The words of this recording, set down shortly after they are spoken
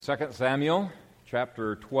2 Samuel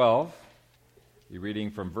chapter 12, you're reading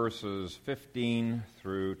from verses 15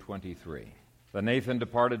 through 23. Then Nathan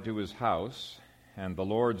departed to his house, and the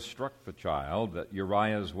Lord struck the child that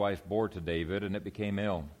Uriah's wife bore to David, and it became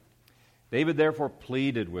ill. David therefore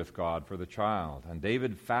pleaded with God for the child, and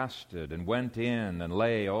David fasted and went in and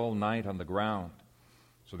lay all night on the ground.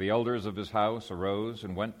 So the elders of his house arose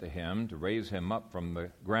and went to him to raise him up from the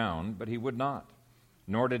ground, but he would not,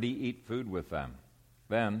 nor did he eat food with them.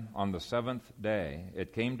 Then, on the seventh day,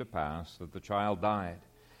 it came to pass that the child died.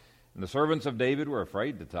 And the servants of David were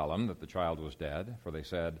afraid to tell him that the child was dead, for they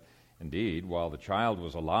said, "Indeed, while the child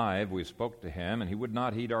was alive, we spoke to him, and he would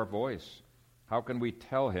not heed our voice. How can we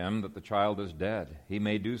tell him that the child is dead? He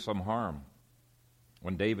may do some harm."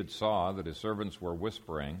 When David saw that his servants were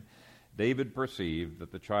whispering, David perceived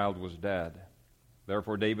that the child was dead.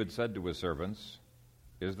 Therefore David said to his servants,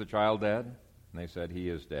 "Is the child dead?" And they said, "He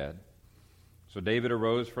is dead." So David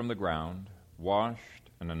arose from the ground, washed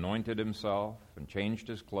and anointed himself, and changed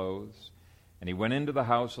his clothes, and he went into the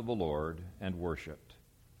house of the Lord and worshipped.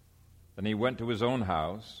 Then he went to his own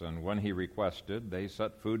house, and when he requested, they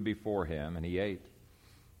set food before him, and he ate.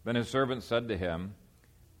 Then his servants said to him,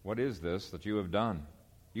 "What is this that you have done?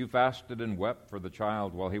 You fasted and wept for the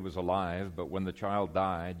child while he was alive, but when the child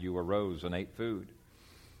died, you arose and ate food."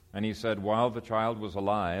 And he said, "While the child was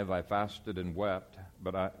alive, I fasted and wept,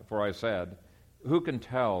 for I said, 'Who can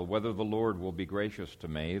tell whether the Lord will be gracious to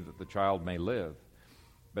me that the child may live?'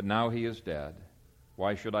 But now he is dead.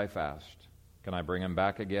 Why should I fast? Can I bring him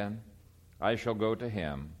back again? I shall go to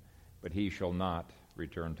him, but he shall not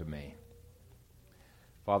return to me."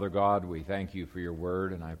 Father God, we thank you for your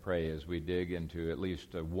word, and I pray as we dig into at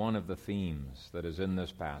least one of the themes that is in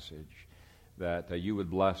this passage, that you would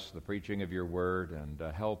bless the preaching of your word and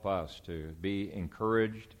help us to be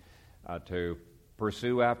encouraged to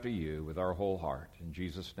pursue after you with our whole heart. In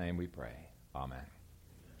Jesus' name we pray. Amen.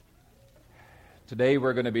 Today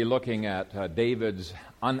we're going to be looking at David's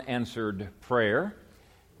unanswered prayer,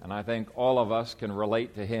 and I think all of us can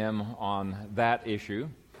relate to him on that issue.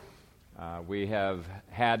 We have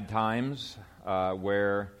had times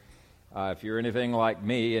where, if you're anything like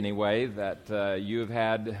me anyway, that you've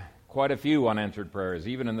had quite a few unanswered prayers.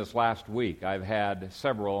 Even in this last week, I've had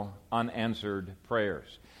several unanswered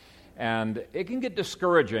prayers. And it can get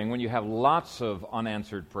discouraging when you have lots of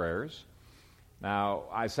unanswered prayers. Now,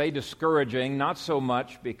 I say discouraging not so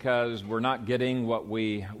much because we're not getting what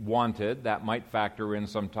we wanted. That might factor in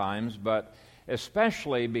sometimes, but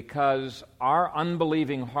especially because our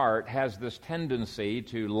unbelieving heart has this tendency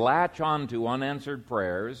to latch on to unanswered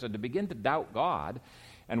prayers and to begin to doubt God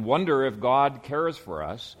and wonder if God cares for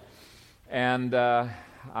us. And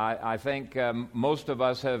I think most of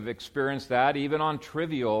us have experienced that, even on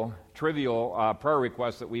trivial prayer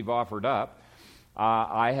requests that we've offered up.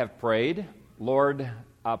 I have prayed, "Lord,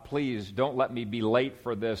 please don't let me be late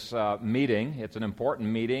for this meeting. It's an important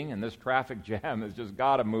meeting, and this traffic jam has just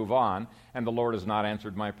got to move on," and the Lord has not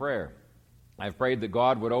answered my prayer. I've prayed that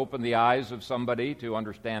God would open the eyes of somebody to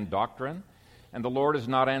understand doctrine, and the Lord has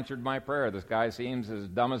not answered my prayer. This guy seems as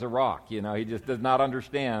dumb as a rock. He just does not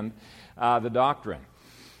understand the doctrine.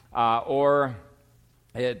 Or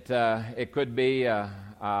it could be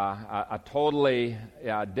a totally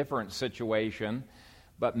different situation.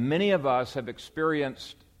 But many of us have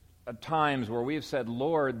experienced times where we've said,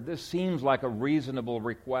 "Lord, this seems like a reasonable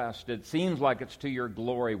request. It seems like it's to your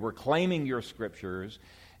glory. We're claiming your scriptures,"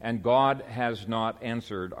 and God has not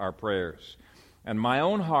answered our prayers. And my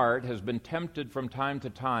own heart has been tempted from time to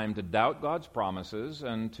time to doubt God's promises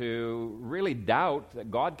and to really doubt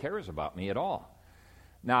that God cares about me at all.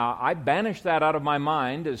 Now, I banish that out of my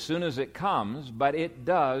mind as soon as it comes, but it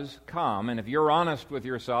does come. And if you're honest with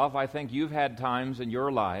yourself, I think you've had times in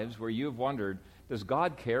your lives where you've wondered, does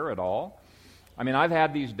God care at all? I mean, I've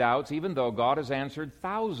had these doubts, even though God has answered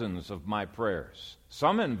thousands of my prayers,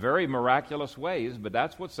 some in very miraculous ways, but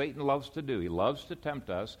that's what Satan loves to do. He loves to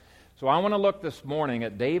tempt us. So I want to look this morning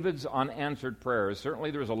at David's unanswered prayers.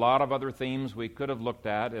 Certainly there's a lot of other themes we could have looked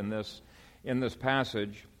at in this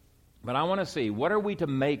passage. But I want to see, what are we to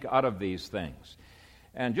make out of these things?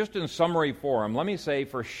 And just in summary form, let me say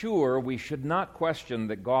for sure we should not question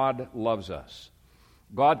that God loves us.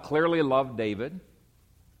 God clearly loved David,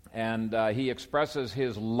 and he expresses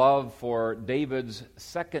his love for David's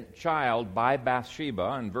second child by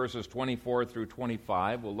Bathsheba in verses 24 through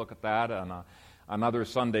 25. We'll look at that on another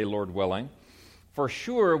Sunday, Lord willing. For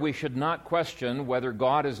sure, we should not question whether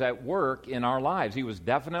God is at work in our lives. He was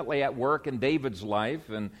definitely at work in David's life,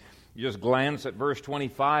 and you just glance at verse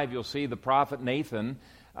 25, you'll see the prophet Nathan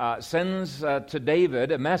sends to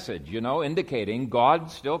David a message, indicating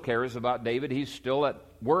God still cares about David. He's still at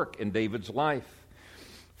work in David's life.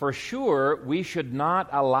 For sure, we should not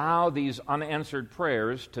allow these unanswered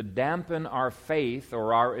prayers to dampen our faith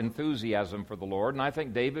or our enthusiasm for the Lord. And I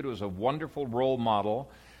think David was a wonderful role model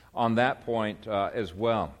on that point as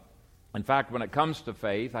well. In fact, when it comes to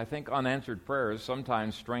faith, I think unanswered prayers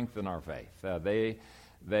sometimes strengthen our faith.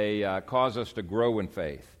 They cause us to grow in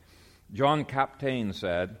faith. John Captain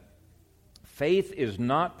said, "Faith is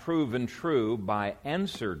not proven true by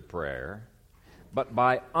answered prayer, but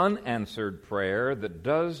by unanswered prayer that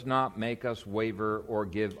does not make us waver or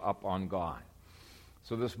give up on God."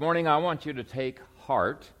 So this morning I want you to take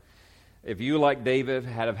heart. If you, like David,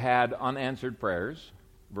 have had unanswered prayers,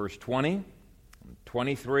 verse 20,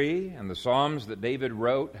 23, and the Psalms that David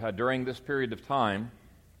wrote during this period of time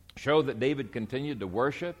show that David continued to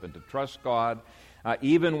worship and to trust God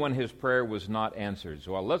even when his prayer was not answered.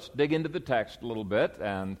 So let's dig into the text a little bit,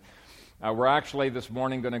 and we're actually this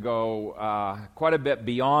morning going to go quite a bit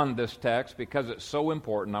beyond this text because it's so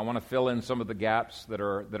important. I want to fill in some of the gaps that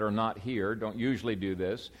are not here. Don't usually do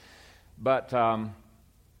this. But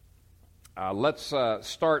let's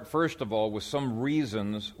start, first of all, with some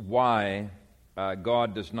reasons why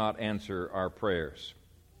God does not answer our prayers.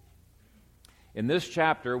 In this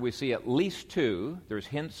chapter, we see at least two. There's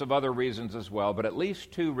hints of other reasons as well, but at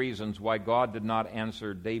least two reasons why God did not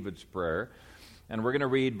answer David's prayer. And we're going to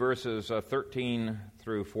read verses 13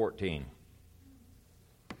 through 14.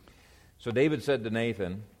 So David said to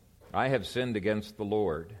Nathan, "I have sinned against the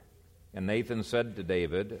Lord." And Nathan said to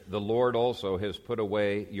David, "The Lord also has put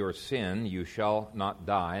away your sin. You shall not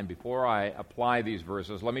die." And before I apply these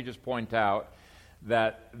verses, let me just point out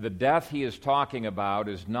that the death he is talking about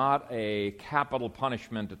is not a capital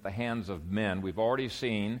punishment at the hands of men. We've already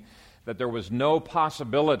seen that there was no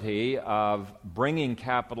possibility of bringing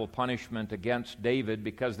capital punishment against David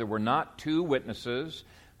because there were not two witnesses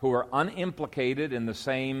who were unimplicated in the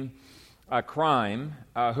same crime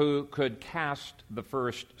who could cast the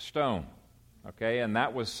first stone. Okay, and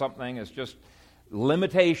that was something, it's just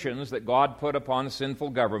limitations that God put upon sinful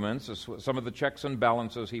governments, some of the checks and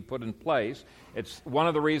balances he put in place. It's one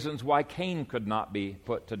of the reasons why Cain could not be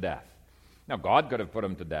put to death. Now, God could have put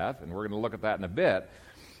him to death, and we're going to look at that in a bit,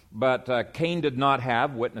 but Cain did not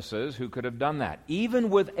have witnesses who could have done that. Even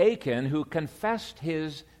with Achan, who confessed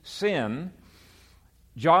his sin,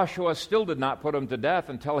 Joshua still did not put him to death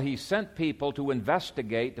until he sent people to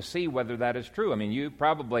investigate to see whether that is true. I mean, you've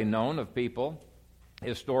probably known of people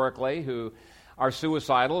historically who are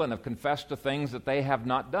suicidal and have confessed to things that they have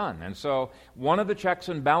not done. And so one of the checks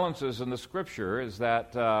and balances in the Scripture is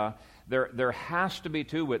that there has to be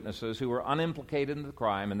two witnesses who are unimplicated in the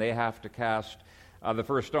crime, and they have to cast the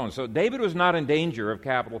first stone. So David was not in danger of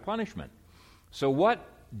capital punishment. So what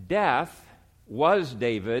death was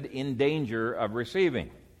David in danger of receiving?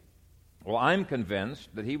 Well, I'm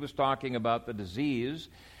convinced that he was talking about the disease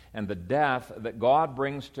and the death that God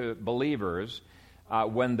brings to believers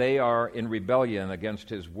when they are in rebellion against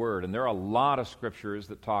His Word. And there are a lot of scriptures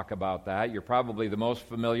that talk about that. You're probably the most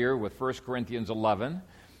familiar with 1 Corinthians 11,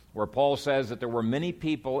 where Paul says that there were many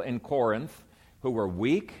people in Corinth who were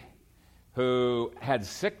weak, who had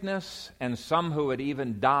sickness, and some who had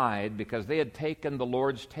even died because they had taken the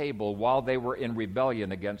Lord's table while they were in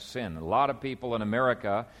rebellion against sin. A lot of people in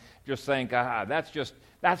America just think,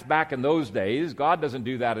 that's back in those days. God doesn't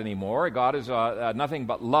do that anymore. God is nothing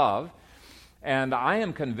but love. And I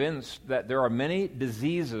am convinced that there are many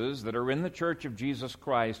diseases that are in the Church of Jesus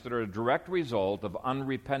Christ that are a direct result of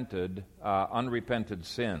unrepented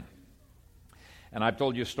sin. And I've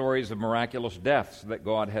told you stories of miraculous deaths that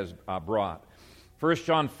God has brought. 1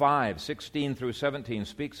 John 5, 16 through 17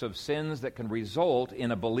 speaks of sins that can result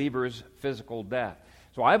in a believer's physical death.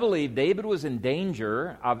 So I believe David was in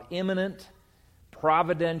danger of imminent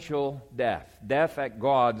providential death at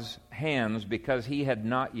God's hands because he had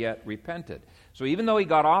not yet repented. So even though he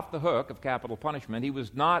got off the hook of capital punishment, he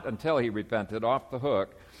was not, until he repented, off the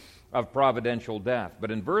hook of providential death.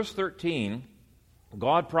 But in verse 13,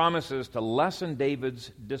 God promises to lessen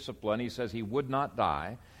David's discipline. He says he would not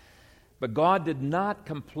die. But God did not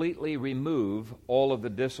completely remove all of the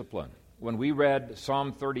discipline. When we read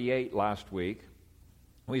Psalm 38 last week,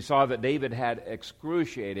 we saw that David had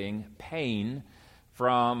excruciating pain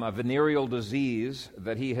from a venereal disease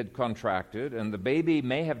that he had contracted, and the baby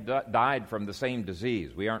may have died from the same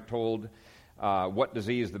disease. We aren't told what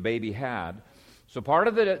disease the baby had. So part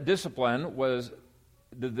of the discipline was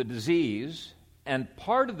the disease, And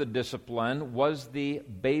part of the discipline was the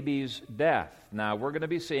baby's death. Now, we're going to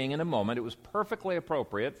be seeing in a moment, it was perfectly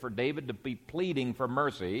appropriate for David to be pleading for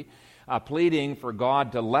mercy, pleading for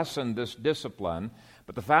God to lessen this discipline.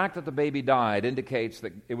 But the fact that the baby died indicates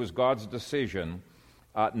that it was God's decision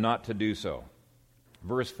not to do so.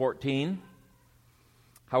 Verse 14,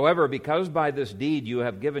 however, because by this deed you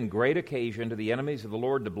have given great occasion to the enemies of the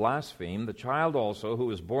Lord to blaspheme, the child also who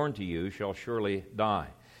is born to you shall surely die.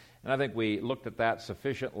 And I think we looked at that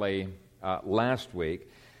sufficiently last week.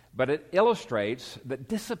 But it illustrates that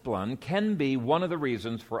discipline can be one of the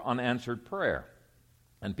reasons for unanswered prayer.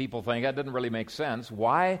 And people think that doesn't really make sense.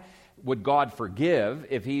 Why would God forgive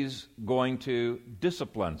if He's going to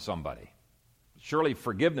discipline somebody? Surely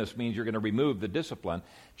forgiveness means you're going to remove the discipline.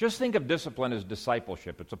 Just think of discipline as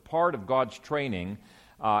discipleship. It's a part of God's training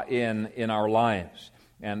in our lives.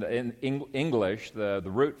 And in English, the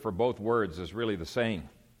root for both words is really the same.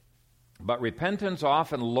 But repentance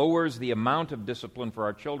often lowers the amount of discipline for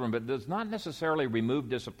our children, but does not necessarily remove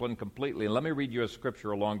discipline completely. And let me read you a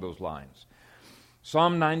scripture along those lines.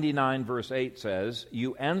 Psalm 99, verse 8 says,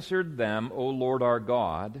 "You answered them, O Lord our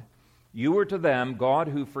God. You were to them God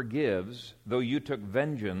who forgives, though you took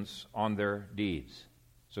vengeance on their deeds."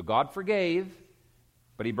 So God forgave,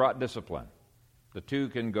 but He brought discipline. The two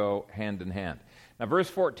can go hand in hand. Now,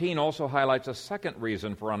 verse 14 also highlights a second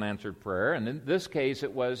reason for unanswered prayer, and in this case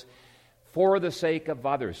it was for the sake of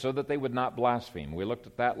others, so that they would not blaspheme. We looked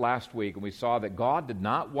at that last week, and we saw that God did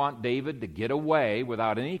not want David to get away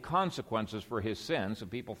without any consequences for his sin. So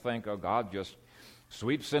people think, oh, God just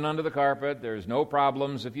sweeps sin under the carpet. There's no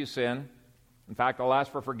problems if you sin. In fact, I'll ask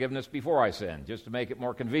for forgiveness before I sin, just to make it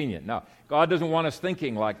more convenient. No, God doesn't want us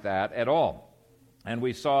thinking like that at all. And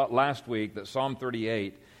we saw last week that Psalm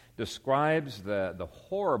 38 describes the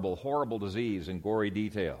horrible, horrible disease in gory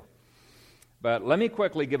detail. But let me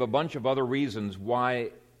quickly give a bunch of other reasons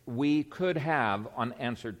why we could have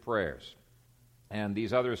unanswered prayers. And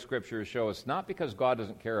these other scriptures show us not because God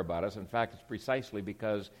doesn't care about us. In fact, it's precisely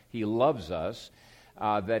because He loves us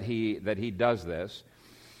that He does this.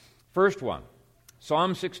 First one,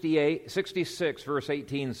 Psalm 66, verse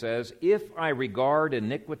 18 says, "If I regard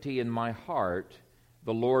iniquity in my heart,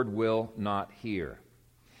 the Lord will not hear."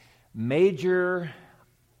 Major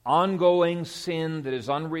ongoing sin that is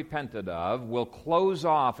unrepented of will close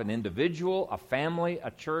off an individual, a family, a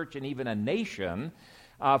church, and even a nation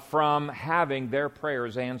from having their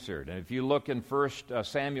prayers answered. And if you look in 1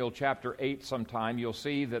 Samuel chapter 8 sometime, you'll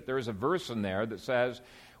see that there's a verse in there that says,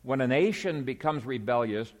 when a nation becomes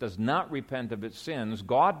rebellious, does not repent of its sins,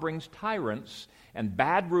 God brings tyrants and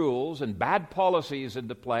bad rules and bad policies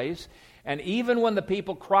into place. And even when the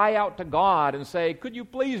people cry out to God and say, could you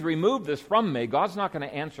please remove this from me, God's not going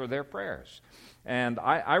to answer their prayers. And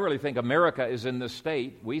I really think America is in this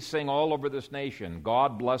state. We sing all over this nation,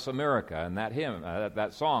 God bless America, and that hymn,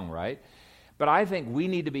 that song, right? But I think we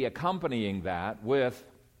need to be accompanying that with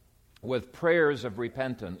prayers of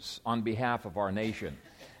repentance on behalf of our nation.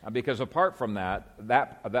 Because apart from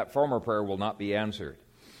that former prayer will not be answered.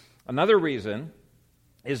 Another reason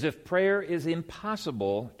is if prayer is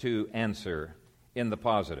impossible to answer in the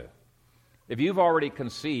positive. If you've already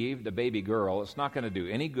conceived a baby girl, it's not going to do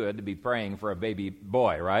any good to be praying for a baby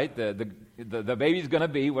boy, right? The baby's going to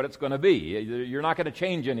be what it's going to be. You're not going to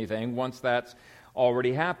change anything once that's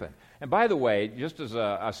already happened. And by the way, just as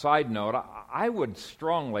a side note, I would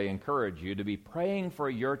strongly encourage you to be praying for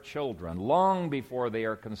your children long before they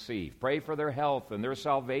are conceived. Pray for their health and their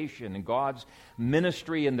salvation and God's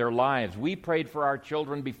ministry in their lives. We prayed for our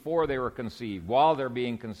children before they were conceived, while they're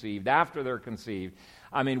being conceived, after they're conceived.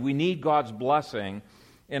 I mean, we need God's blessing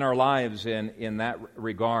in our lives in that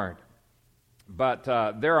regard. But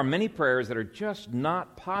there are many prayers that are just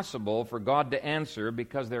not possible for God to answer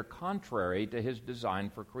because they're contrary to His design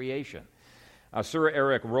for creation. Sir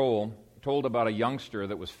Eric Rolle told about a youngster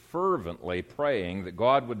that was fervently praying that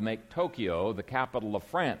God would make Tokyo the capital of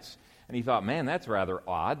France. And he thought, man, that's rather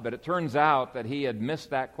odd. But it turns out that he had missed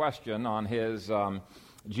that question on his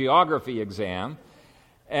geography exam.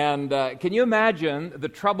 And can you imagine the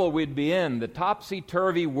trouble we'd be in, the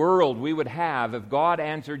topsy-turvy world we would have if God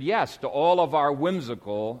answered yes to all of our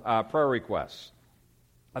whimsical prayer requests?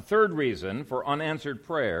 A third reason for unanswered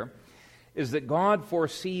prayer is that God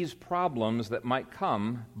foresees problems that might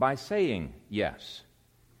come by saying yes.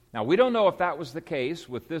 Now, we don't know if that was the case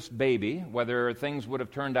with this baby, whether things would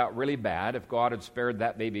have turned out really bad if God had spared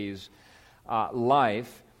that baby's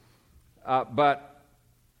life, but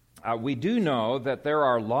we do know that there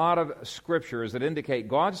are a lot of scriptures that indicate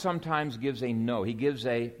God sometimes gives a no. He gives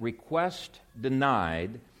a request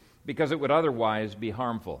denied because it would otherwise be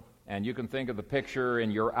harmful. And you can think of the picture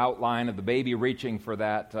in your outline of the baby reaching for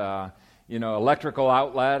that electrical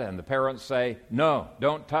outlet, and the parents say, no,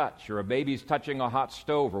 don't touch, or a baby's touching a hot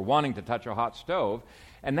stove or wanting to touch a hot stove,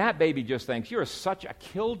 and that baby just thinks, you're such a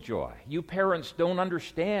killjoy. You parents don't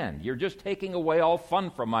understand. You're just taking away all fun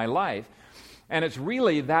from my life. And it's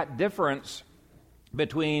really that difference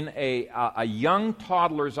between a young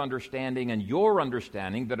toddler's understanding and your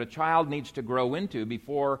understanding that a child needs to grow into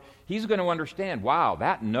before he's going to understand, wow,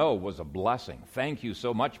 that no was a blessing. Thank you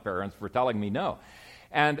so much, parents, for telling me no.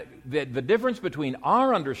 And the difference between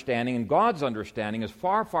our understanding and God's understanding is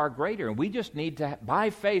far, far greater. And we just need to,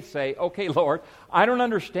 by faith, say, okay, Lord, I don't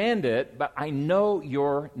understand it, but I know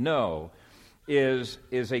your no is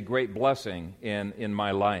a great blessing in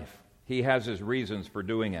my life. He has his reasons for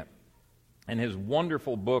doing it. In his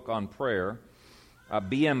wonderful book on prayer,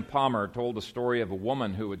 B.M. Palmer told the story of a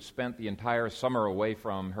woman who had spent the entire summer away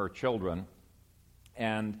from her children,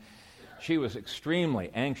 and she was extremely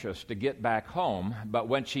anxious to get back home, but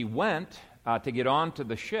when she went to get onto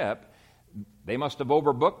the ship, they must have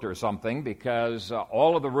overbooked or something, because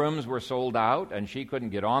all of the rooms were sold out and she couldn't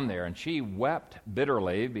get on there. And she wept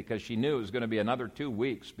bitterly because she knew it was going to be another 2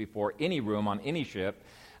 weeks before any room on any ship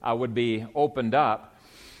would be opened up.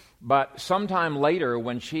 But sometime later,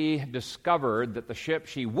 when she discovered that the ship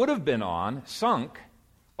she would have been on sunk,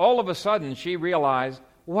 all of a sudden she realized,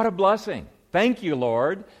 what a blessing. Thank you,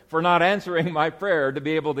 Lord, for not answering my prayer to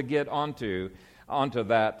be able to get onto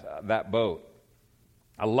that boat.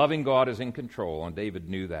 A loving God is in control, and David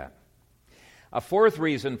knew that. A fourth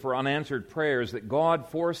reason for unanswered prayer is that God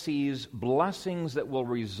foresees blessings that will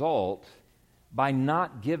result by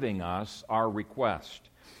not giving us our request.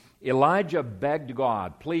 Elijah begged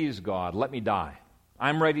God, please, God, let me die.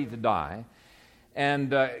 I'm ready to die.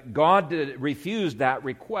 And God refused that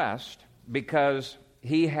request because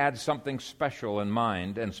he had something special in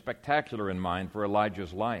mind and spectacular in mind for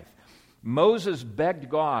Elijah's life. Moses begged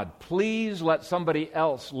God, please let somebody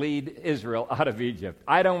else lead Israel out of Egypt.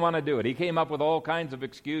 I don't want to do it. He came up with all kinds of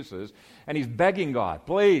excuses, and he's begging God,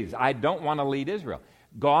 please, I don't want to lead Israel.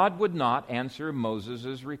 God would not answer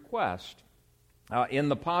Moses' request in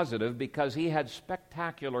the positive because he had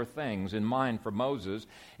spectacular things in mind for Moses,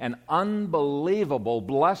 and unbelievable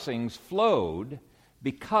blessings flowed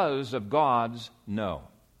because of God's no.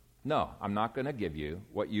 No, I'm not going to give you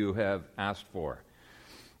what you have asked for.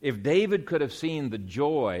 If David could have seen the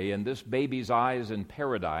joy in this baby's eyes in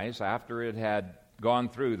paradise after it had gone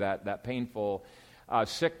through that painful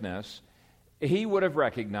sickness, he would have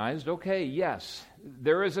recognized, okay, yes,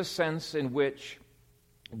 there is a sense in which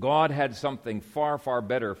God had something far, far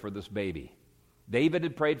better for this baby. David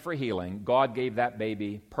had prayed for healing. God gave that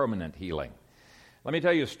baby permanent healing. Let me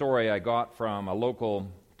tell you a story I got from a local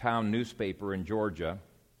town newspaper in Georgia.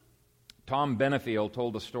 Tom Benefield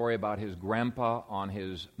told a story about his grandpa on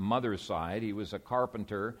his mother's side. He was a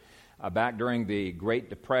carpenter back during the Great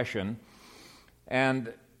Depression,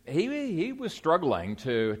 and he was struggling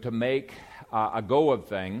to make a go of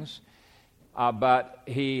things, but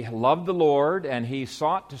he loved the Lord, and he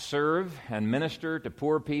sought to serve and minister to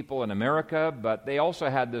poor people in America, but they also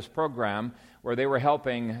had this program where they were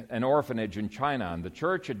helping an orphanage in China. And the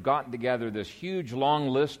church had gotten together this huge, long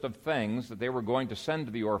list of things that they were going to send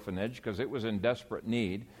to the orphanage because it was in desperate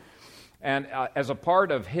need. And as a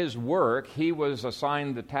part of his work, he was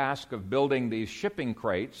assigned the task of building these shipping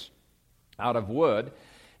crates out of wood.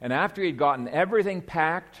 And after he'd gotten everything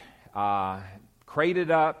packed,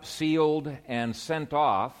 crated up, sealed, and sent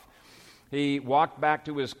off, he walked back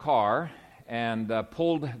to his car and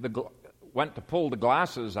went to pull the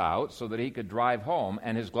glasses out so that he could drive home,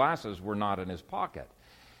 and his glasses were not in his pocket.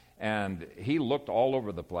 And he looked all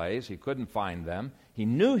over the place. He couldn't find them. He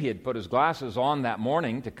knew he had put his glasses on that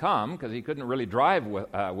morning to come because he couldn't really drive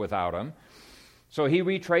without them. So he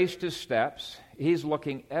retraced his steps. He's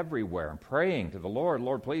looking everywhere and praying to the Lord,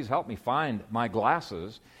 Lord, please help me find my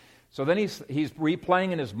glasses. So then he's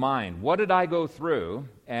replaying in his mind, what did I go through?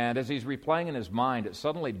 And as he's replaying in his mind, it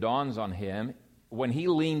suddenly dawns on him, when he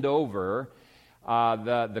leaned over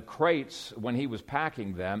the crates, when he was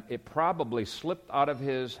packing them, it probably slipped out of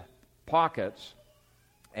his pockets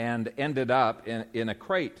and ended up in a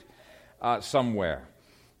crate somewhere.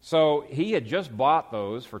 So he had just bought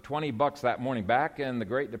those for $20 that morning. Back in the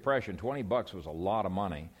Great Depression, $20 was a lot of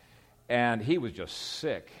money. And he was just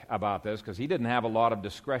sick about this because he didn't have a lot of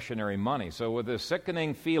discretionary money. So with this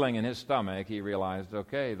sickening feeling in his stomach, he realized,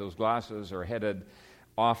 okay, those glasses are headed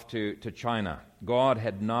off to China. God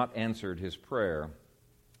had not answered his prayer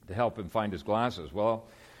to help him find his glasses. Well,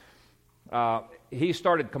 he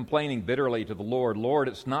started complaining bitterly to the Lord, Lord,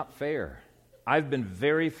 it's not fair. I've been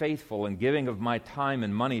very faithful in giving of my time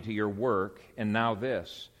and money to your work, and now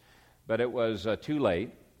this. But it was too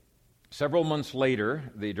late. Several months later,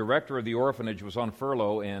 the director of the orphanage was on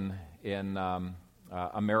furlough in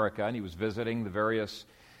America, and he was visiting the various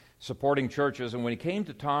supporting churches. And when he came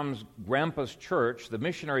to Tom's grandpa's church, the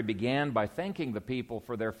missionary began by thanking the people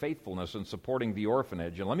for their faithfulness in supporting the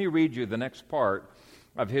orphanage. And let me read you the next part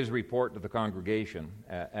of his report to the congregation,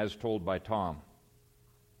 as told by Tom.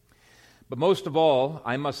 But most of all,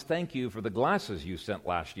 I must thank you for the glasses you sent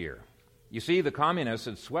last year. You see, the communists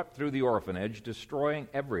had swept through the orphanage, destroying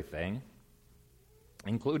everything,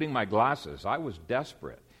 including my glasses. I was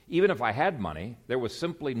desperate. Even if I had money, there was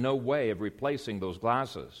simply no way of replacing those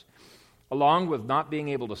glasses. Along with not being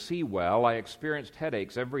able to see well, I experienced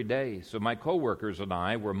headaches every day, so my coworkers and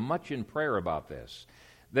I were much in prayer about this.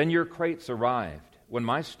 Then your crates arrived. When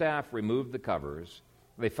my staff removed the covers,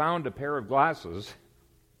 they found a pair of glasses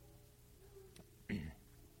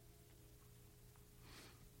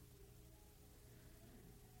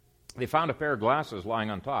lying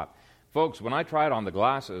on top. Folks, when I tried on the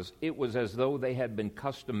glasses, it was as though they had been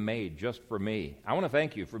custom made just for me. I want to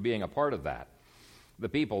thank you for being a part of that. The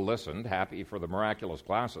people listened, happy for the miraculous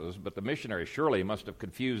glasses, but the missionary surely must have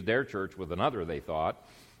confused their church with another, they thought.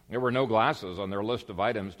 There were no glasses on their list of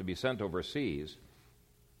items to be sent overseas.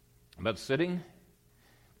 But sitting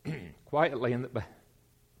quietly in the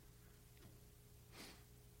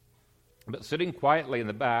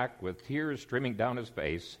back with tears streaming down his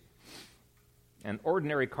face, an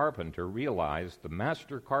ordinary carpenter realized the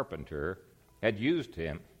master carpenter had used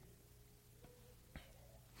him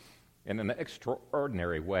in an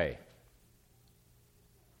extraordinary way.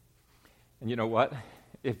 And you know what?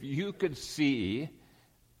 If you could see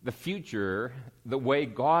the future the way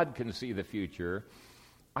God can see the future,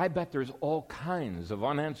 I bet there's all kinds of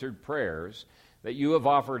unanswered prayers that you have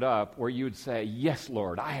offered up where you'd say, yes,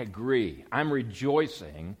 Lord, I agree. I'm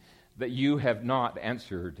rejoicing that you have not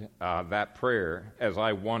answered that prayer as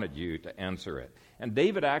I wanted you to answer it. And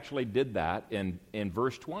David actually did that in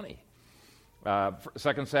verse 20.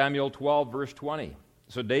 2 Samuel 12, verse 20.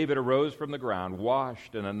 So David arose from the ground,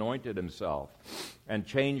 washed and anointed himself, and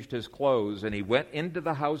changed his clothes, and he went into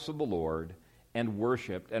the house of the Lord and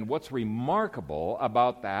worshiped. And what's remarkable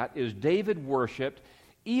about that is David worshiped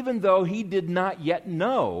even though he did not yet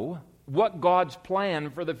know what God's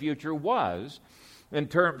plan for the future was in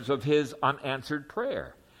terms of his unanswered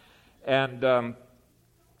prayer. And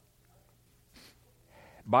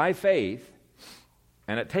by faith,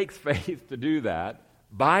 and it takes faith to do that,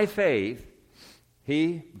 by faith,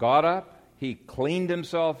 he got up, he cleaned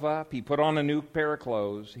himself up, he put on a new pair of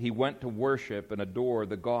clothes, he went to worship and adore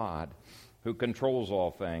the God who controls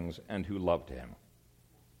all things and who loved him.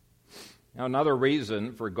 Now, another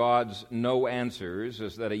reason for God's no answers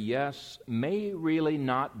is that a yes may really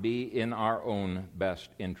not be in our own best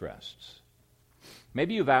interests.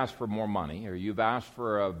 Maybe you've asked for more money, or you've asked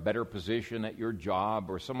for a better position at your job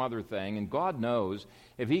or some other thing, and God knows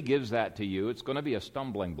if He gives that to you, it's going to be a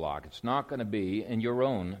stumbling block. It's not going to be in your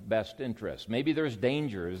own best interest. Maybe there's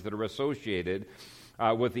dangers that are associated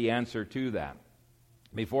with the answer to that.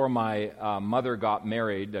 Before my mother got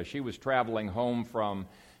married, she was traveling home from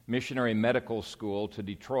missionary medical school to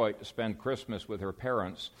Detroit to spend Christmas with her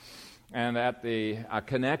parents. And at the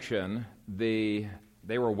connection, they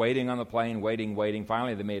were waiting on the plane, waiting.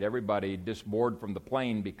 Finally, they made everybody disboard from the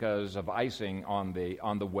plane because of icing on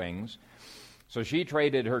the wings. So she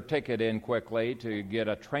traded her ticket in quickly to get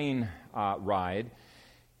a train ride.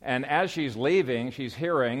 And as she's leaving, she's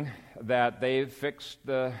hearing that they've fixed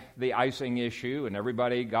the icing issue, and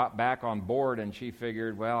everybody got back on board, and she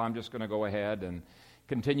figured, well, I'm just going to go ahead and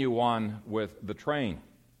continue on with the train.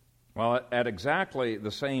 Well, at exactly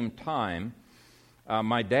the same time,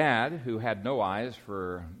 my dad, who had no eyes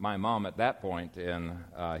for my mom at that point in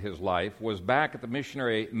his life, was back at the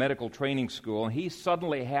missionary medical training school, and he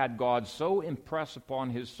suddenly had God so impress upon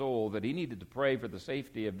his soul that he needed to pray for the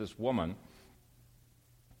safety of this woman.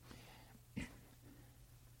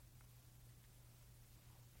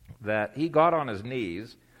 That he got on his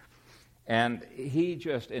knees and he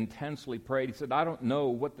just intensely prayed. He said, I don't know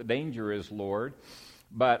what the danger is, Lord,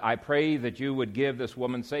 but I pray that you would give this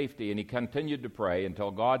woman safety. And he continued to pray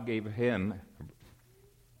until God gave him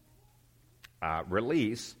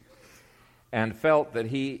release and felt that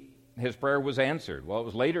his prayer was answered. Well, it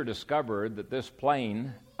was later discovered that this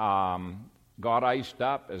plane got iced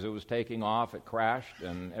up as it was taking off. It crashed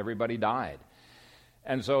and everybody died.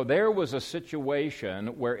 And so there was a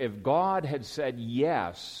situation where if God had said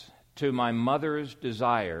yes to my mother's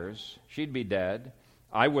desires, she'd be dead,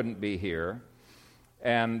 I wouldn't be here,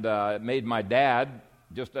 and it made my dad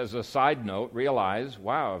just as a side note, realize,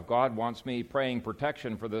 wow, if God wants me praying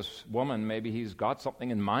protection for this woman, maybe he's got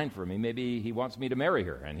something in mind for me. Maybe he wants me to marry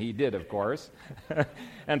her. And he did, of course.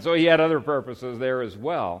 And so he had other purposes there as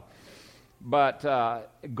well. But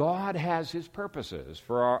God has his purposes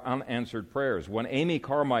for our unanswered prayers. When Amy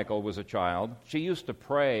Carmichael was a child, she used to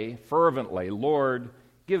pray fervently, Lord,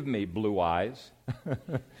 give me blue eyes.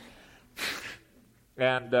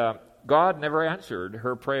 And God never answered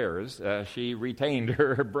her prayers. She retained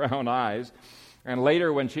her brown eyes. And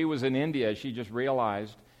later, when she was in India, she just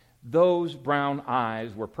realized those brown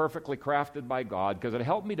eyes were perfectly crafted by God, because it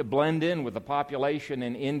helped me to blend in with the population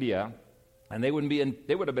in India, and they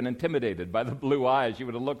would have been intimidated by the blue eyes. She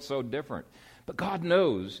would have looked so different. But God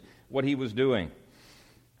knows what he was doing.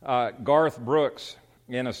 Garth Brooks,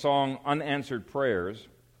 in a song, Unanswered Prayers,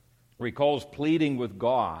 recalls pleading with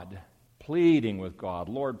God,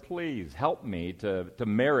 Lord, please help me to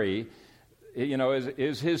marry,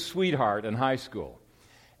 is his sweetheart in high school.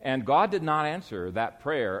 And God did not answer that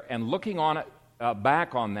prayer. And looking on it,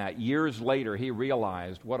 back on that years later, he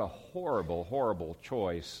realized what a horrible, horrible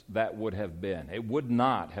choice that would have been. It would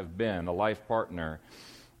not have been a life partner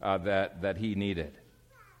that he needed.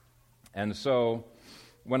 And so,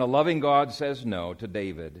 when a loving God says no to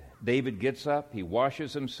David, David gets up, he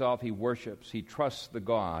washes himself, he worships, he trusts the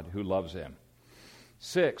God who loves him.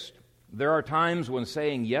 Sixth, there are times when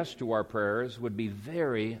saying yes to our prayers would be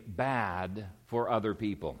very bad for other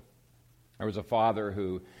people. There was a father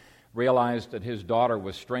who realized that his daughter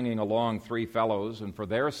was stringing along 3 fellows, and for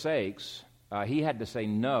their sakes, he had to say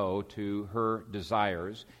no to her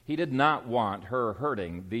desires. He did not want her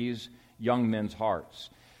hurting these young men's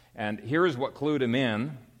hearts. And here's what clued him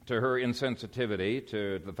in to her insensitivity,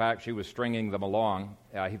 to the fact she was stringing them along.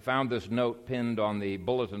 He found this note pinned on the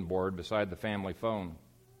bulletin board beside the family phone.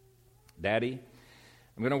 Daddy,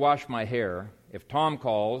 I'm going to wash my hair. If Tom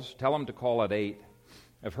calls, tell him to call at 8.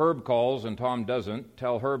 If Herb calls and Tom doesn't,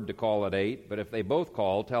 tell Herb to call at 8. But if they both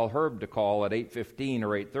call, tell Herb to call at 8:15 or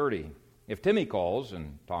 8:30. If Timmy calls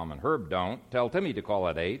and Tom and Herb don't, tell Timmy to call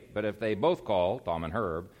at 8. But if they both call, Tom and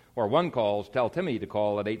Herb, or one calls, tell Timmy to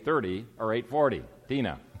call at 8:30 or 8:40.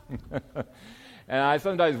 Tina. And I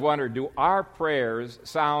sometimes wonder, do our prayers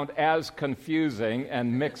sound as confusing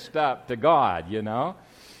and mixed up to God, We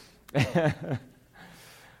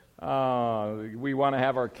want to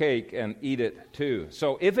have our cake and eat it too.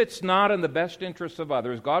 So if it's not in the best interests of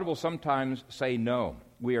others, God will sometimes say no.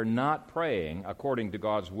 We are not praying according to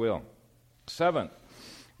God's will. Seventh,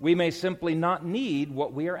 we may simply not need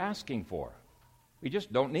what we are asking for. We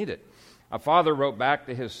just don't need it. A father wrote back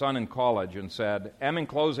to his son in college and said, I'm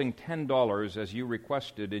enclosing $10 as you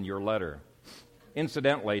requested in your letter.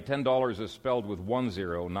 Incidentally, $10 is spelled with 1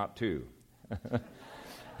 0, not 2.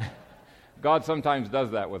 God sometimes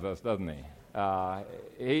does that with us, doesn't he?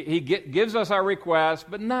 He gives us our request,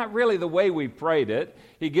 but not really the way we prayed it.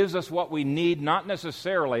 He gives us what we need, not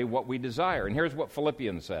necessarily what we desire. And here's what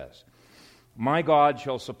Philippians says. My God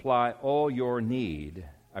shall supply all your need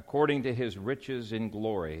according to his riches in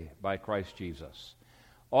glory by Christ Jesus.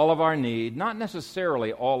 All of our need, not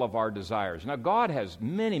necessarily all of our desires. Now, God has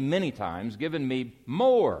many, many times given me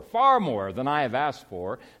more, far more than I have asked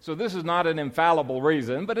for. So this is not an infallible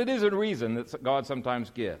reason, but it is a reason that God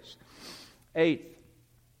sometimes gives. Eighth,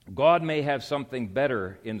 God may have something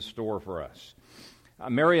better in store for us.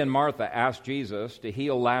 Mary and Martha asked Jesus to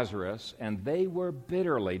heal Lazarus, and they were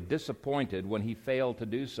bitterly disappointed when he failed to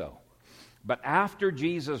do so. But after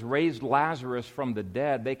Jesus raised Lazarus from the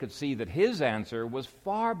dead, they could see that his answer was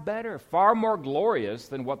far better, far more glorious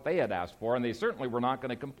than what they had asked for, and they certainly were not going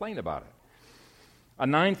to complain about it. A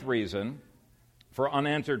ninth reason for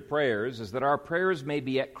unanswered prayers is that our prayers may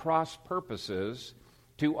be at cross purposes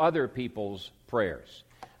to other people's prayers.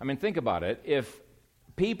 I mean, think about it. If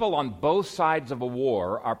people on both sides of a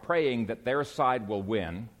war are praying that their side will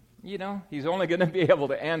win, he's only going to be able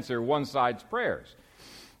to answer one side's prayers.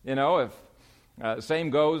 If same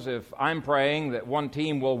goes if I'm praying that one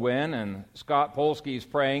team will win and Scott Polsky's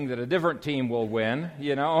praying that a different team will win.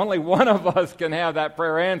 Only one of us can have that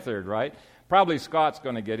prayer answered, right? Probably Scott's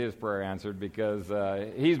going to get his prayer answered because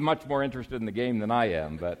he's much more interested in the game than I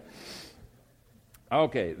am. But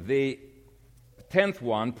okay, the 10th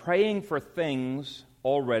one, praying for things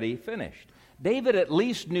already finished. David at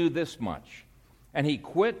least knew this much. And he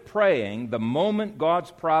quit praying the moment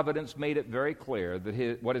God's providence made it very clear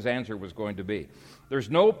that what his answer was going to be. There's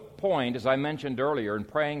no point, as I mentioned earlier, in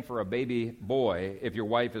praying for a baby boy if your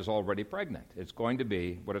wife is already pregnant. It's going to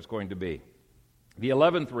be what it's going to be. The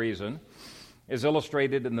 11th reason is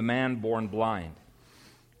illustrated in the man born blind.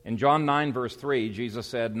 In John 9, verse 3, Jesus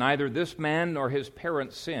said, "Neither this man nor his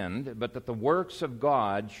parents sinned, but that the works of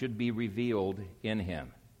God should be revealed in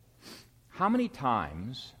him." How many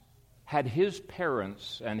times had his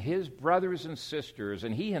parents and his brothers and sisters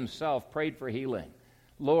and he himself prayed for healing?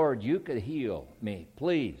 "Lord, you could heal me.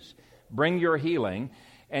 Please bring your healing."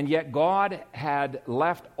 And yet God had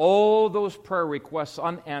left all those prayer requests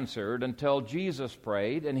unanswered until Jesus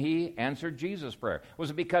prayed, and he answered Jesus' prayer.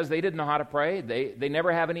 Was it because they didn't know how to pray? They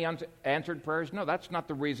never have any answered prayers? No, that's not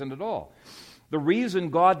the reason at all. The reason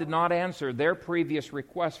God did not answer their previous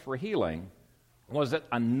request for healing was that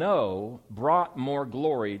a no brought more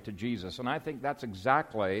glory to Jesus. And I think that's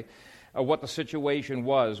exactly what the situation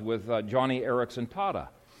was with Johnny Erickson Tata.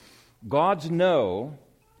 God's no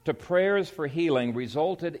to prayers for healing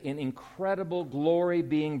resulted in incredible glory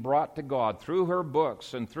being brought to God through her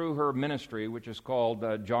books and through her ministry, which is called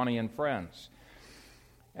Johnny and Friends.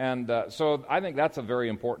 And so I think that's a very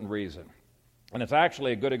important reason. And it's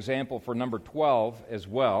actually a good example for number 12 as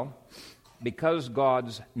well, because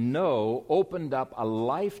God's no opened up a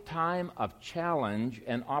lifetime of challenge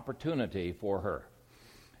and opportunity for her.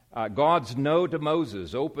 God's no to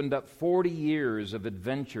Moses opened up 40 years of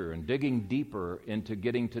adventure and digging deeper into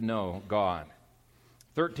getting to know God.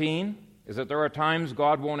 13 is that there are times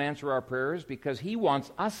God won't answer our prayers because he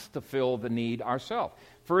wants us to fill the need ourselves.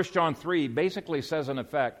 1 John 3 basically says in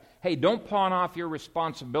effect, hey, don't pawn off your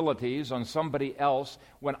responsibilities on somebody else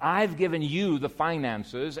when I've given you the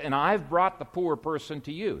finances and I've brought the poor person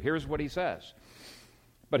to you. Here's what he says.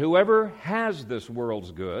 But whoever has this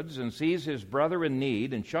world's goods and sees his brother in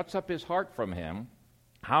need and shuts up his heart from him,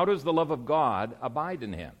 how does the love of God abide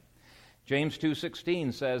in him? James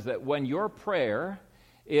 2:16 says that when your prayer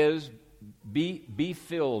is be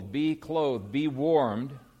filled, be clothed, be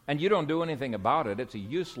warmed, and you don't do anything about it, it's a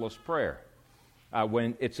useless prayer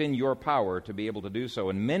when it's in your power to be able to do so.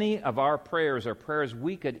 And many of our prayers are prayers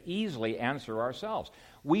we could easily answer ourselves.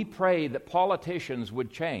 We pray that politicians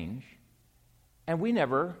would change, and we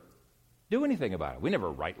never do anything about it. We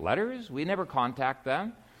never write letters. We never contact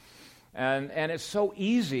them. And it's so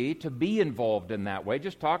easy to be involved in that way.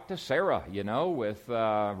 Just talk to Sarah, with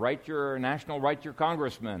Write Your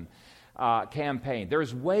Congressman campaign.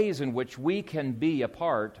 There's ways in which we can be a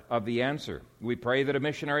part of the answer. We pray that a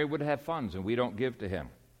missionary would have funds, and we don't give to him.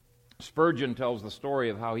 Spurgeon tells the story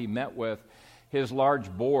of how he met with his large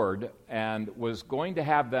board and was going to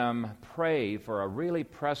have them pray for a really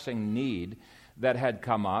pressing need that had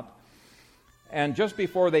come up. And just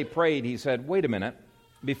before they prayed, he said, wait a minute,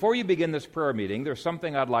 before you begin this prayer meeting, there's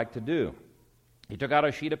something I'd like to do. He took out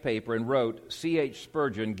a sheet of paper and wrote, C.H.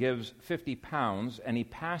 Spurgeon gives 50 pounds, and he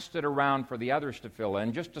passed it around for the others to fill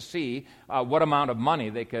in just to see what amount of money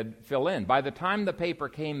they could fill in. By the time the paper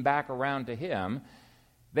came back around to him,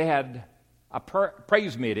 they had a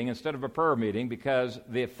praise meeting instead of a prayer meeting because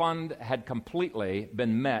the fund had completely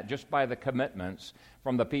been met just by the commitments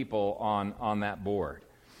from the people on that board.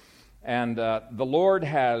 And the Lord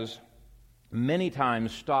has many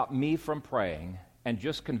times stopped me from praying and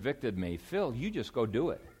just convicted me, Phil, you just go do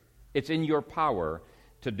it. It's in your power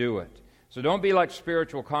to do it. So don't be like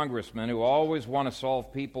spiritual congressmen who always want to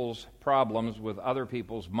solve people's problems with other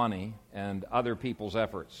people's money and other people's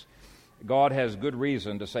efforts. God has good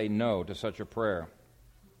reason to say no to such a prayer.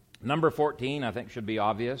 Number 14, I think, should be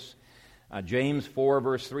obvious. James 4,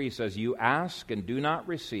 verse 3 says, you ask and do not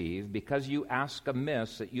receive because you ask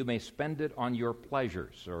amiss that you may spend it on your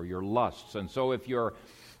pleasures or your lusts. And so if your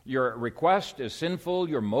request is sinful,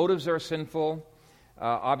 your motives are sinful,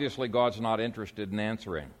 obviously God's not interested in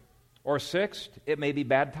answering. Or sixth, it may be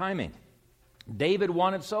bad timing. David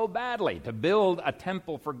wanted so badly to build a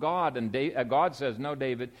temple for God, and God says, no,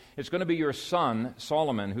 David, it's going to be your son,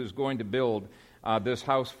 Solomon, who's going to build this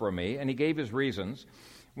house for me. And he gave his reasons.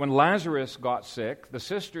 When Lazarus got sick, the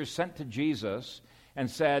sisters sent to Jesus and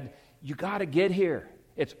said, you got to get here.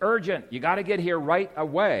 It's urgent. You got to get here right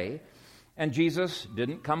away. And Jesus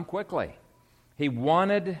didn't come quickly. He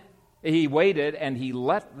waited, and he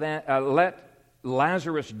let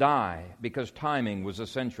Lazarus die because timing was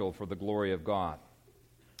essential for the glory of God.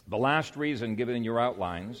 The last reason given in your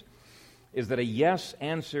outlines is that a yes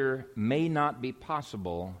answer may not be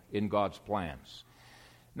possible in God's plans.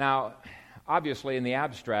 Now, obviously, in the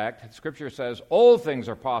abstract, Scripture says all things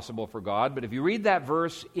are possible for God, but if you read that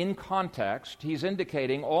verse in context, he's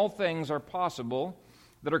indicating all things are possible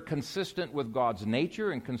that are consistent with God's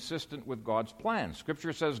nature and consistent with God's plan.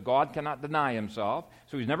 Scripture says God cannot deny himself,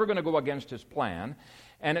 so he's never going to go against his plan.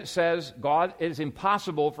 And it says it is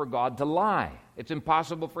impossible for God to lie. It's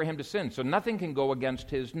impossible for him to sin, so nothing can go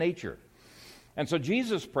against his nature. And so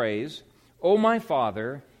Jesus prays, O my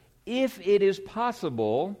Father, if it is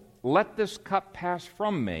possible, let this cup pass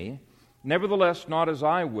from me. Nevertheless, not as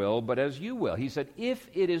I will, but as you will. He said, if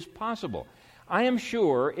it is possible. I am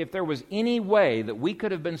sure if there was any way that we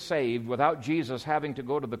could have been saved without Jesus having to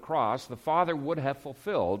go to the cross, the Father would have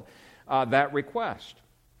fulfilled that request.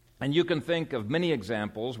 And you can think of many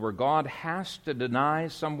examples where God has to deny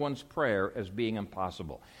someone's prayer as being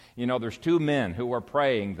impossible. You know, there's two men who are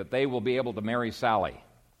praying that they will be able to marry Sally.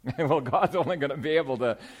 Well, God's only going to be able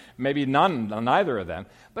to, maybe neither of them.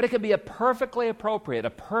 But it could be a perfectly appropriate, a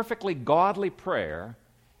perfectly godly prayer,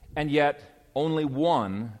 and yet only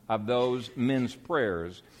one of those men's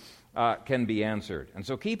prayers can be answered. And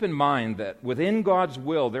so keep in mind that within God's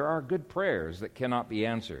will, there are good prayers that cannot be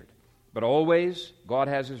answered. But always, God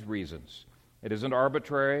has His reasons. It isn't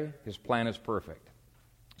arbitrary. His plan is perfect.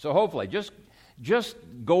 So hopefully, just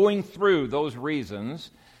going through those reasons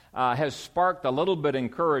has sparked a little bit of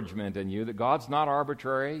encouragement in you that God's not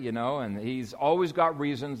arbitrary, and He's always got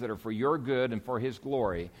reasons that are for your good and for His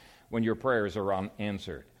glory when your prayers are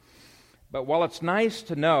unanswered. But while it's nice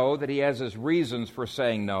to know that He has His reasons for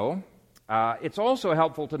saying no, it's also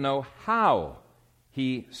helpful to know how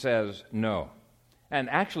He says no. And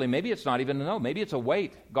actually, maybe it's not even a no. Maybe it's a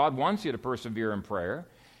wait. God wants you to persevere in prayer,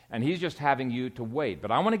 and He's just having you to wait.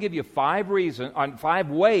 But I want to give you 5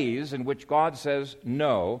 ways in which God says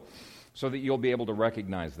no so that you'll be able to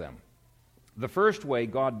recognize them. The first way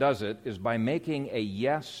God does it is by making a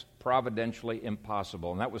yes providentially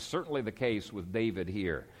impossible. And that was certainly the case with David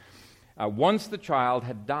here. Once the child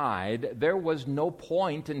had died, there was no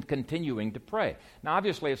point in continuing to pray. Now,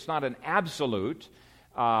 obviously, it's not an absolute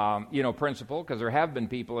principle, because there have been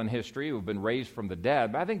people in history who have been raised from the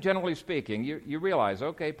dead. But I think generally speaking, you realize,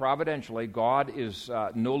 okay, providentially, God is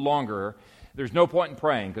no longer, there's no point in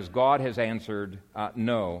praying because God has answered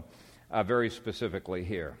no very specifically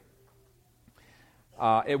here.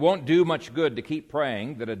 It won't do much good to keep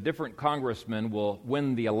praying that a different congressman will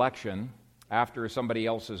win the election after somebody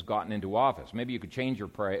else has gotten into office. Maybe you could change your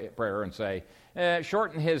prayer and say,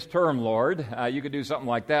 shorten his term, Lord. You could do something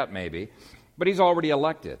like that maybe. But he's already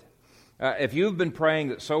elected. If you've been praying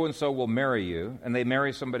that so-and-so will marry you, and they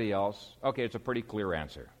marry somebody else, okay, it's a pretty clear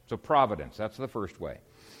answer. So providence, that's the first way.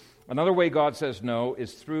 Another way God says no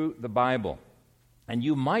is through the Bible. And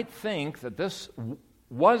you might think that this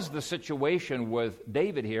was the situation with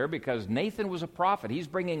David here because Nathan was a prophet. He's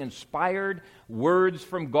bringing inspired words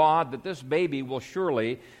from God that this baby will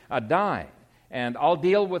surely die. And I'll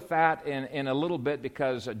deal with that in a little bit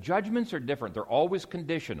because judgments are different. They're always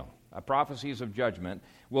conditional. Prophecies of judgment.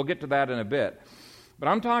 We'll get to that in a bit. But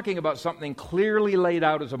I'm talking about something clearly laid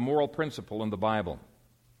out as a moral principle in the Bible.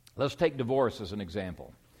 Let's take divorce as an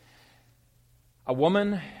example. A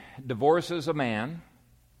woman divorces a man,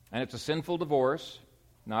 and it's a sinful divorce,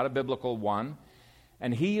 not a biblical one,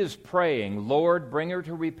 and he is praying, Lord, bring her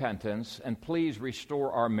to repentance, and please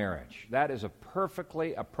restore our marriage. That is a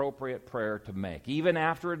perfectly appropriate prayer to make. Even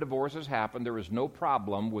after a divorce has happened, there is no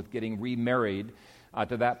problem with getting remarried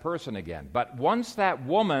to that person again. But once that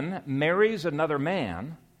woman marries another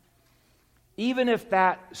man, even if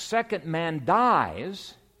that second man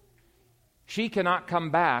dies, she cannot come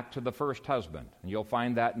back to the first husband. And you'll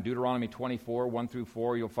find that in Deuteronomy 24, 1 through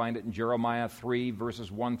 4. You'll find it in Jeremiah 3, verses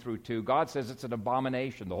 1 through 2. God says it's an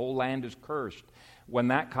abomination. The whole land is cursed when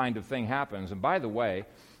that kind of thing happens. And by the way,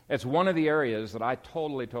 it's one of the areas that I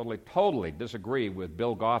totally disagree with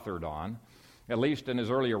Bill Gothard on. At least in his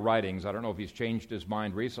earlier writings. I don't know if he's changed his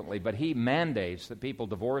mind recently, but he mandates that people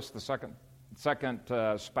divorce the second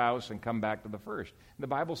spouse and come back to the first. And the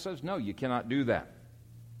Bible says, no, you cannot do that.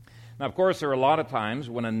 Now, of course, there are a lot of times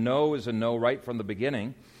when a no is a no right from the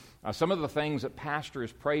beginning. Some of the things that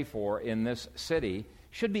pastors pray for in this city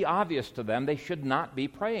should be obvious to them. They should not be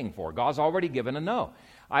praying for. God's already given a no.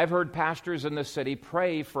 I've heard pastors in this city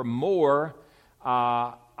pray for more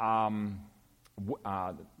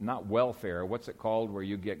not welfare, what's it called, where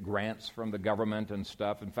you get grants from the government and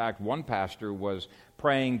stuff. In fact, one pastor was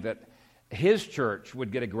praying that his church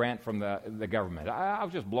would get a grant from the government. I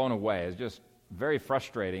was just blown away. It's just very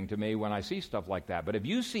frustrating to me when I see stuff like that. But if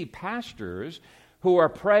you see pastors who are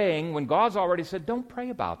praying when God's already said, don't pray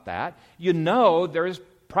about that, you know there's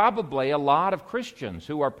probably a lot of Christians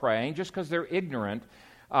who are praying just because they're ignorant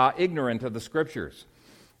of the Scriptures.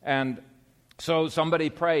 And so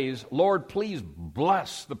somebody prays, Lord, please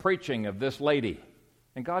bless the preaching of this lady.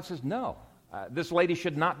 And God says, no, this lady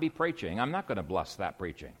should not be preaching. I'm not going to bless that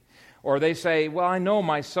preaching. Or they say, well, I know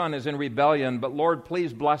my son is in rebellion, but Lord,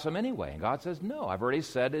 please bless him anyway. And God says, no, I've already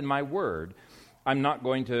said in my word I'm not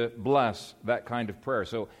going to bless that kind of prayer.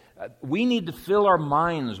 So we need to fill our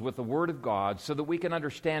minds with the Word of God so that we can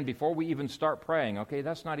understand before we even start praying, okay,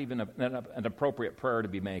 that's not even an appropriate prayer to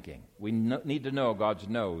be making. We need to know God's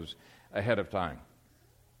no's ahead of time.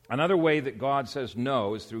 Another way that God says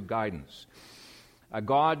no is through guidance.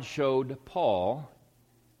 God showed Paul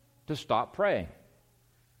to stop praying.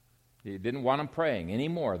 He didn't want him praying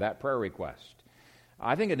anymore, that prayer request.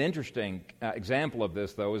 I think an interesting example of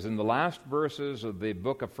this, though, is in the last verses of the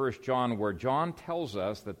book of 1 John, where John tells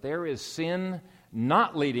us that there is sin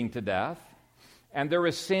not leading to death, and there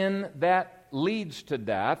is sin that leads to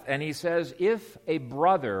death. And he says, if a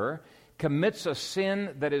brother commits a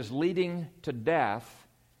sin that is leading to death,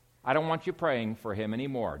 I don't want you praying for him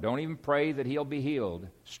anymore. Don't even pray that he'll be healed.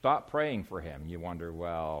 Stop praying for him. You wonder,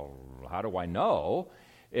 well, how do I know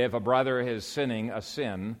if a brother is sinning a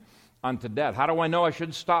sin unto death? How do I know I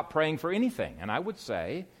should stop praying for anything? And I would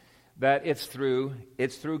say that it's through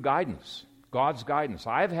guidance, God's guidance.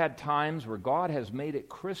 I've had times where God has made it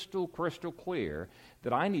crystal clear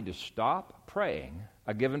that I need to stop praying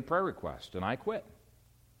a given prayer request, and I quit.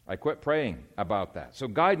 I quit praying about that. So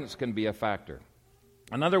guidance can be a factor.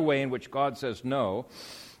 Another way in which God says no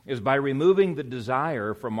is by removing the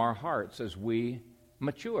desire from our hearts as we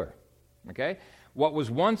mature. Okay? What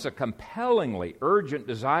was once a compellingly urgent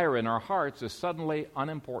desire in our hearts is suddenly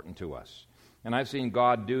unimportant to us. And I've seen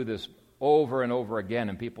God do this over and over again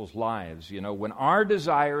in people's lives. You know, when our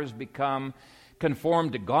desires become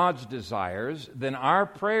conformed to God's desires, then our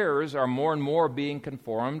prayers are more and more being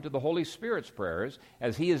conformed to the Holy Spirit's prayers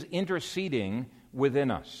as He is interceding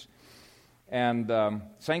within us. And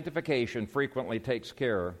sanctification frequently takes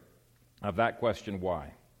care of that question,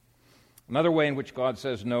 why? Another way in which God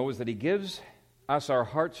says no is that He gives us our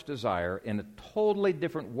heart's desire in a totally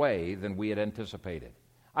different way than we had anticipated.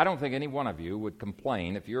 I don't think any one of you would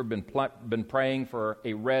complain if you've been praying for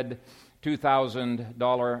a red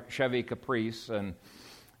 $2,000 Chevy Caprice and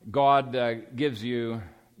God gives you,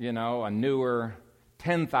 a newer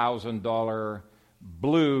 $10,000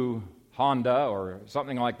 blue Honda or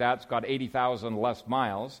something like that. It's got 80,000 less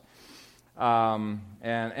miles.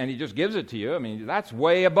 And He just gives it to you. I mean, that's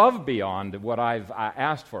way above beyond what I've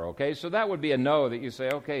asked for, okay? So that would be a no that you say,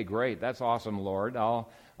 okay, great, that's awesome, Lord.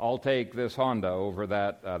 I'll take this Honda over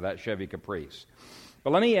that Chevy Caprice.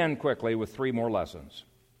 But let me end quickly with 3 more lessons.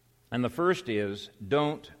 And the first is,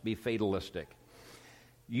 don't be fatalistic.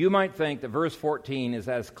 You might think that verse 14 is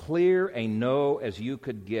as clear a no as you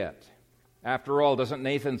could get. After all, doesn't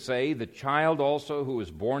Nathan say, the child also who is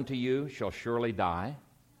born to you shall surely die?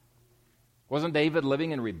 Wasn't David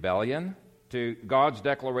living in rebellion to God's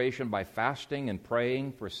declaration by fasting and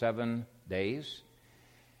praying for 7 days?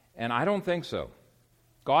 And I don't think so.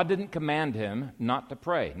 God didn't command him not to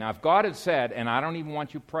pray. Now, if God had said, and I don't even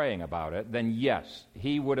want you praying about it, then yes,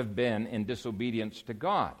 he would have been in disobedience to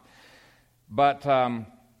God. But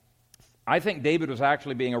I think David was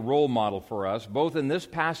actually being a role model for us, both in this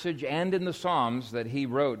passage and in the Psalms that he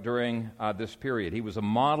wrote during this period. He was a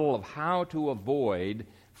model of how to avoid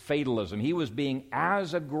fatalism. He was being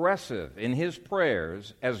as aggressive in his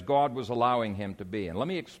prayers as God was allowing him to be. And let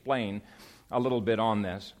me explain a little bit on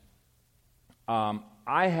this.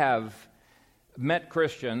 I have met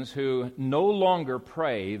Christians who no longer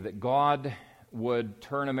pray that God would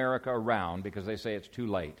turn America around because they say it's too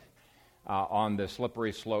late on the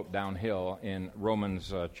slippery slope downhill in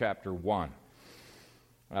Romans chapter 1.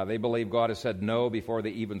 They believe God has said no before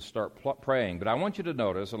they even start praying. But I want you to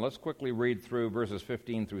notice, and let's quickly read through verses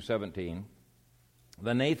 15 through 17.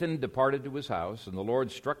 Then Nathan departed to his house, and the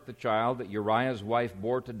Lord struck the child that Uriah's wife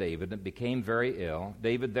bore to David, and became very ill.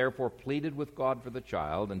 David therefore pleaded with God for the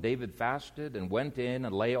child, and David fasted and went in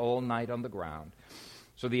and lay all night on the ground.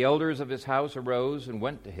 So the elders of his house arose and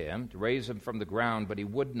went to him to raise him from the ground, but he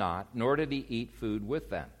would not, nor did he eat food with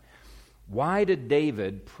them. Why did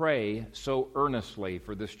David pray so earnestly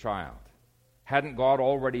for this child? Hadn't God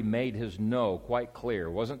already made his no quite clear?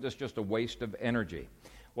 Wasn't this just a waste of energy?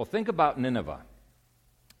 Well, think about Nineveh.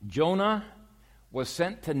 Jonah was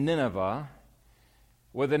sent to Nineveh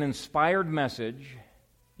with an inspired message,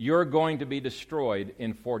 you're going to be destroyed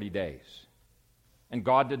in 40 days. And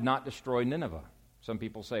God did not destroy Nineveh. Some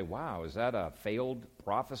people say, wow, is that a failed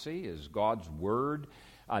prophecy? Is God's word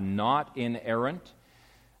not inerrant?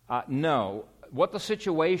 No. What the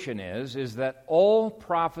situation is that all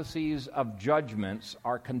prophecies of judgments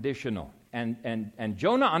are conditional. And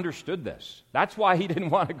Jonah understood this. That's why he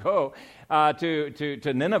didn't want to go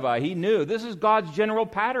to Nineveh. He knew this is God's general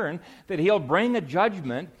pattern, that he'll bring a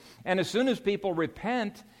judgment, and as soon as people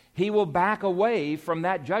repent, He will back away from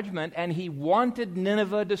that judgment, and he wanted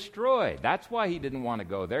Nineveh destroyed. That's why he didn't want to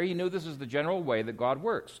go there. He knew this is the general way that God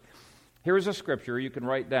works. Here's a scripture you can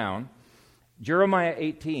write down. Jeremiah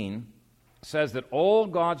 18 says that all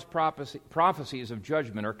God's prophecies of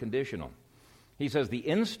judgment are conditional. He says, the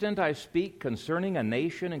instant I speak concerning a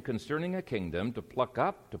nation and concerning a kingdom, to pluck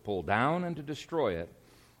up, to pull down, and to destroy it,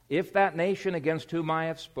 if that nation against whom I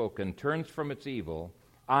have spoken turns from its evil,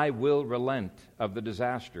 I will relent of the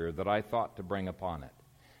disaster that I thought to bring upon it.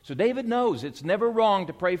 So David knows it's never wrong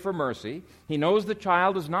to pray for mercy. He knows the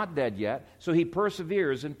child is not dead yet, so he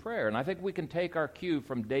perseveres in prayer. And I think we can take our cue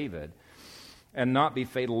from David and not be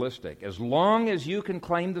fatalistic. As long as you can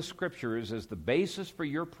claim the Scriptures as the basis for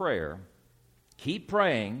your prayer, keep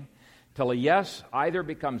praying till a yes either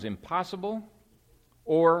becomes impossible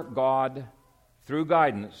or God, through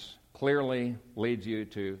guidance, clearly leads you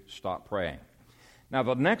to stop praying. Now,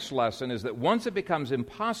 the next lesson is that once it becomes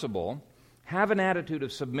impossible, have an attitude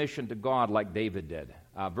of submission to God like David did.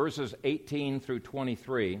 Verses 18 through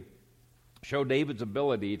 23 show David's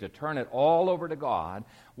ability to turn it all over to God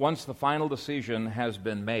once the final decision has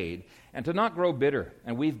been made, and to not grow bitter.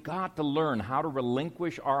 And we've got to learn how to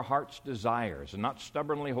relinquish our heart's desires and not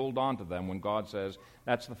stubbornly hold on to them when God says,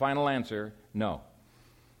 that's the final answer, no.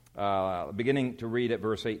 Beginning to read at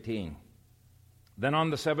verse 18. Then on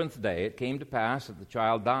the seventh day it came to pass that the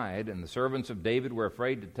child died, and the servants of David were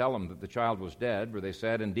afraid to tell him that the child was dead, for they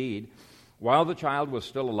said, indeed, while the child was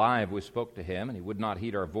still alive, we spoke to him, and he would not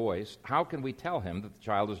heed our voice. How can we tell him that the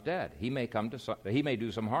child is dead? He may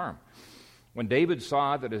do some harm. When David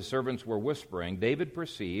saw that his servants were whispering, David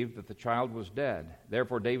perceived that the child was dead.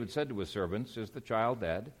 Therefore David said to his servants, is the child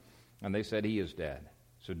dead? And they said, he is dead.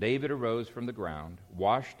 So David arose from the ground,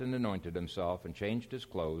 washed and anointed himself, and changed his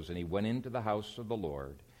clothes, and he went into the house of the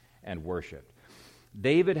Lord and worshipped.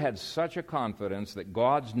 David had such a confidence that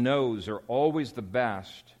God's no's are always the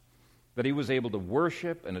best, that he was able to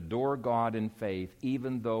worship and adore God in faith,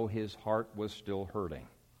 even though his heart was still hurting.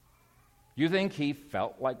 You think he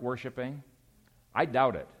felt like worshiping? I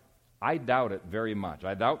doubt it. I doubt it very much.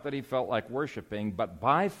 I doubt that he felt like worshiping, but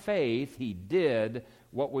by faith he did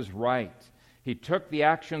what was right. He took the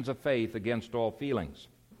actions of faith against all feelings.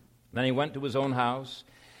 Then he went to his own house,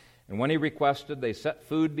 and when he requested, they set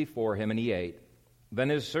food before him, and he ate. Then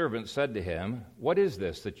his servant said to him, what is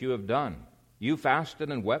this that you have done? You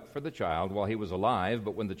fasted and wept for the child while he was alive,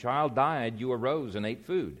 but when the child died, you arose and ate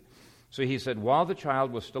food. So he said, while the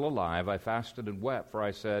child was still alive, I fasted and wept, for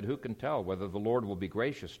I said, who can tell whether the Lord will be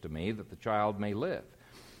gracious to me that the child may live?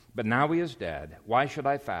 But now he is dead. Why should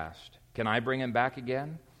I fast? Can I bring him back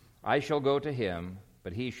again? I shall go to him,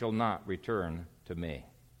 but he shall not return to me.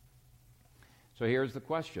 So here's the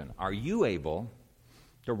question. Are you able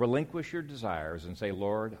to relinquish your desires and say,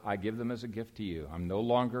 Lord, I give them as a gift to you. I'm no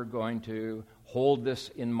longer going to hold this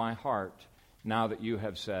in my heart now that you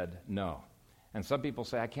have said no. And some people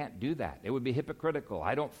say, I can't do that. It would be hypocritical.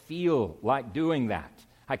 I don't feel like doing that.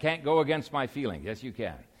 I can't go against my feelings. Yes, you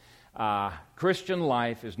can. Christian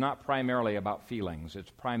life is not primarily about feelings.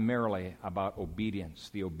 It's primarily about obedience,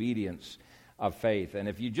 the obedience of faith. And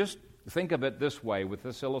if you just think of it this way with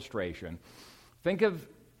this illustration, think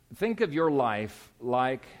of your life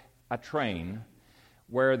like a train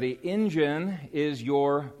where the engine is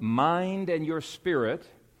your mind and your spirit,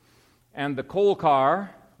 and the coal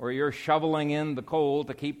car, where you're shoveling in the coal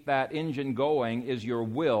to keep that engine going, is your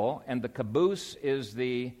will, and the caboose is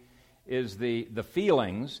the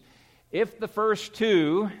feelings. If the first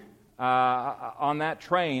two on that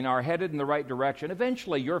train are headed in the right direction,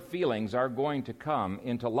 eventually your feelings are going to come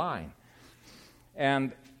into line.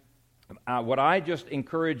 And what I just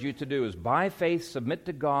encourage you to do is, by faith, submit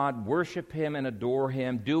to God, worship Him and adore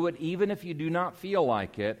Him. Do it even if you do not feel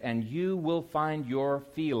like it, and you will find your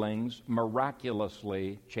feelings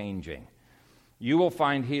miraculously changing. You will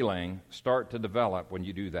find healing start to develop when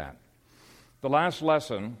you do that. The last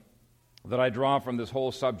lesson that I draw from this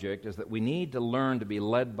whole subject is that we need to learn to be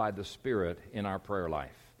led by the Spirit in our prayer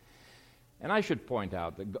life. And I should point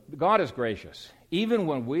out that God is gracious. Even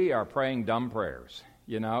when we are praying dumb prayers,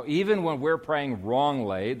 even when we're praying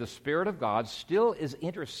wrongly, the Spirit of God still is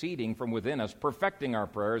interceding from within us, perfecting our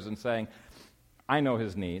prayers and saying, I know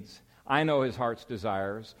His needs. I know His heart's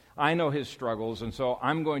desires. I know His struggles, and so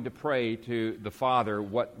I'm going to pray to the Father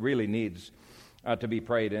what really needs to be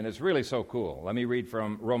prayed in. It's really so cool. Let me read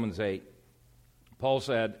from Romans 8. Paul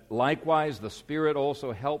said, likewise, the Spirit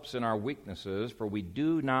also helps in our weaknesses, for we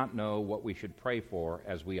do not know what we should pray for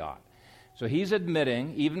as we ought. So he's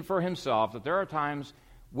admitting, even for himself, that there are times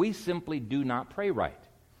we simply do not pray right.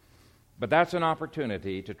 But that's an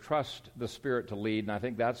opportunity to trust the Spirit to lead, and I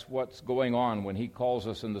think that's what's going on when he calls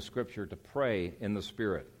us in the Scripture to pray in the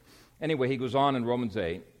Spirit. Anyway, he goes on in Romans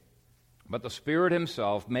 8, but the Spirit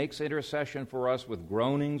himself makes intercession for us with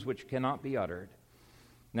groanings which cannot be uttered.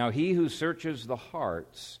 Now he who searches the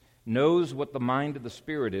hearts knows what the mind of the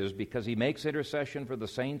Spirit is, because he makes intercession for the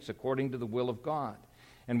saints according to the will of God.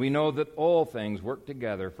 And we know that all things work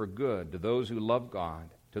together for good to those who love God,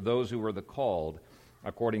 to those who are the called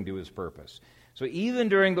according to his purpose. So even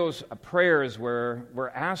during those prayers where we're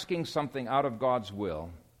asking something out of God's will,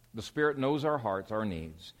 the Spirit knows our hearts, our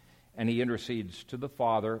needs, and he intercedes to the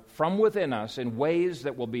Father from within us in ways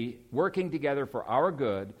that will be working together for our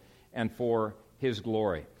good and for his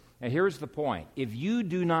glory. And here's the point. If you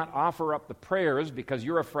do not offer up the prayers because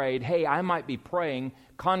you're afraid, hey, I might be praying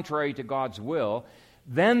contrary to God's will,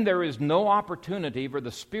 then there is no opportunity for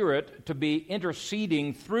the Spirit to be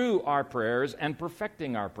interceding through our prayers and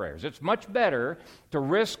perfecting our prayers. It's much better to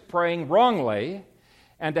risk praying wrongly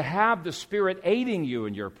and to have the Spirit aiding you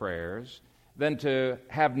in your prayers than to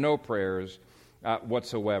have no prayers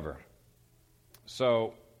whatsoever.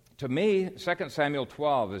 So, to me, 2 Samuel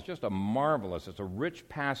 12 is just it's a rich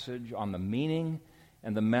passage on the meaning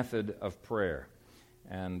and the method of prayer.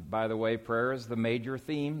 And by the way, prayer is the major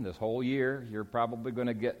theme this whole year. You're probably going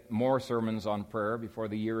to get more sermons on prayer before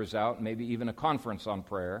the year is out, maybe even a conference on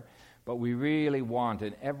prayer. But we really want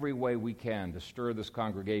in every way we can to stir this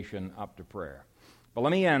congregation up to prayer. But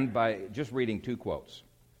let me end by just reading two quotes.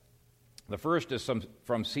 The first is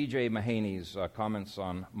from C.J. Mahaney's comments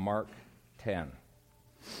on Mark 10.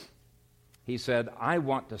 He said, I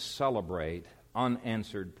want to celebrate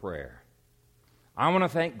unanswered prayer. I want to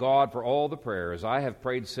thank God for all the prayers I have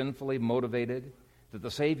prayed sinfully motivated that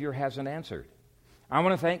the Savior hasn't answered. I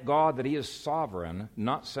want to thank God that he is sovereign,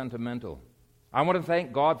 not sentimental. I want to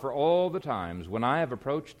thank God for all the times when I have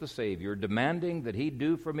approached the Savior demanding that he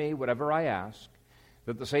do for me whatever I ask,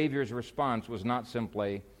 that the Savior's response was not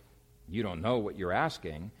simply, you don't know what you're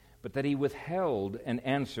asking, but that he withheld an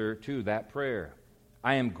answer to that prayer.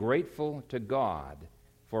 I am grateful to God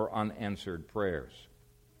for unanswered prayers.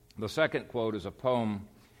 The second quote is a poem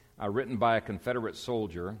written by a Confederate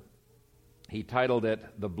soldier. He titled it,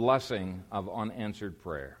 The Blessing of Unanswered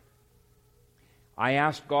Prayer. I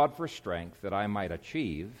asked God for strength that I might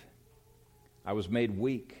achieve. I was made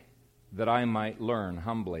weak that I might learn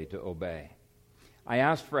humbly to obey. I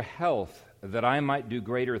asked for health that I might do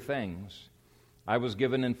greater things. I was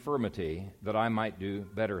given infirmity that I might do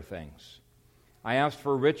better things. I asked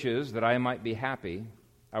for riches that I might be happy.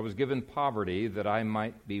 I was given poverty that I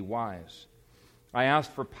might be wise. I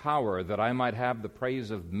asked for power that I might have the praise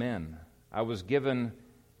of men. I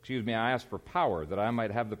asked for power that I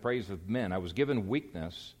might have the praise of men. I was given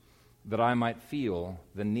weakness that I might feel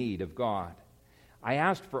the need of God. I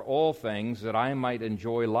asked for all things that I might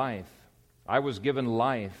enjoy life. I was given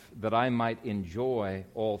life that I might enjoy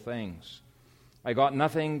all things. I got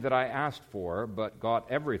nothing that I asked for, but got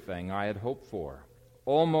everything I had hoped for.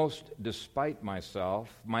 Almost despite myself,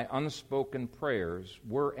 my unspoken prayers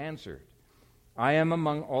were answered. I am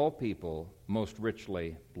among all people most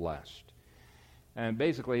richly blessed. And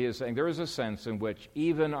basically he is saying there is a sense in which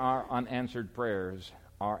even our unanswered prayers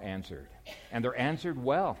are answered. And they're answered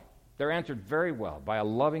well. They're answered very well by a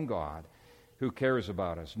loving God who cares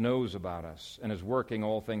about us, knows about us, and is working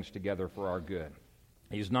all things together for our good.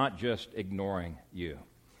 He's not just ignoring you.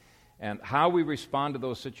 And how we respond to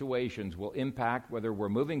those situations will impact whether we're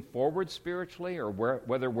moving forward spiritually or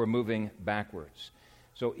whether we're moving backwards.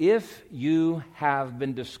 So if you have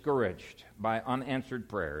been discouraged by unanswered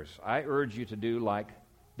prayers, I urge you to do like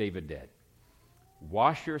David did.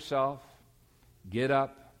 Wash yourself, get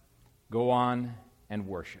up, go on, and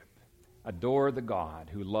worship. Adore the God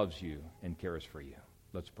who loves you and cares for you.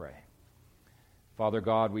 Let's pray. Father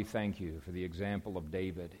God, we thank you for the example of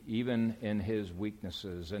David, even in his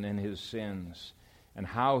weaknesses and in his sins, and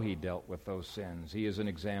how he dealt with those sins. He is an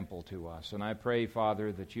example to us. And I pray,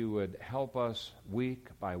 Father, that you would help us week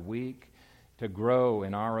by week to grow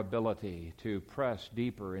in our ability to press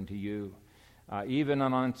deeper into you. Even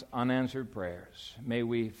on unanswered prayers, may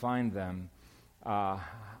we find them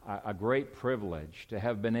a great privilege to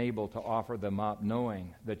have been able to offer them up,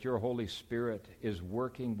 knowing that your Holy Spirit is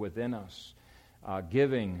working within us,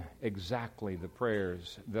 giving exactly the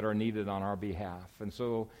prayers that are needed on our behalf. And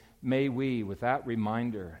so may we, with that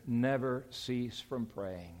reminder, never cease from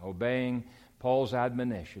praying, obeying Paul's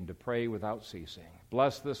admonition to pray without ceasing.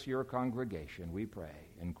 Bless this, your congregation, we pray.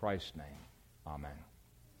 In Christ's name, amen.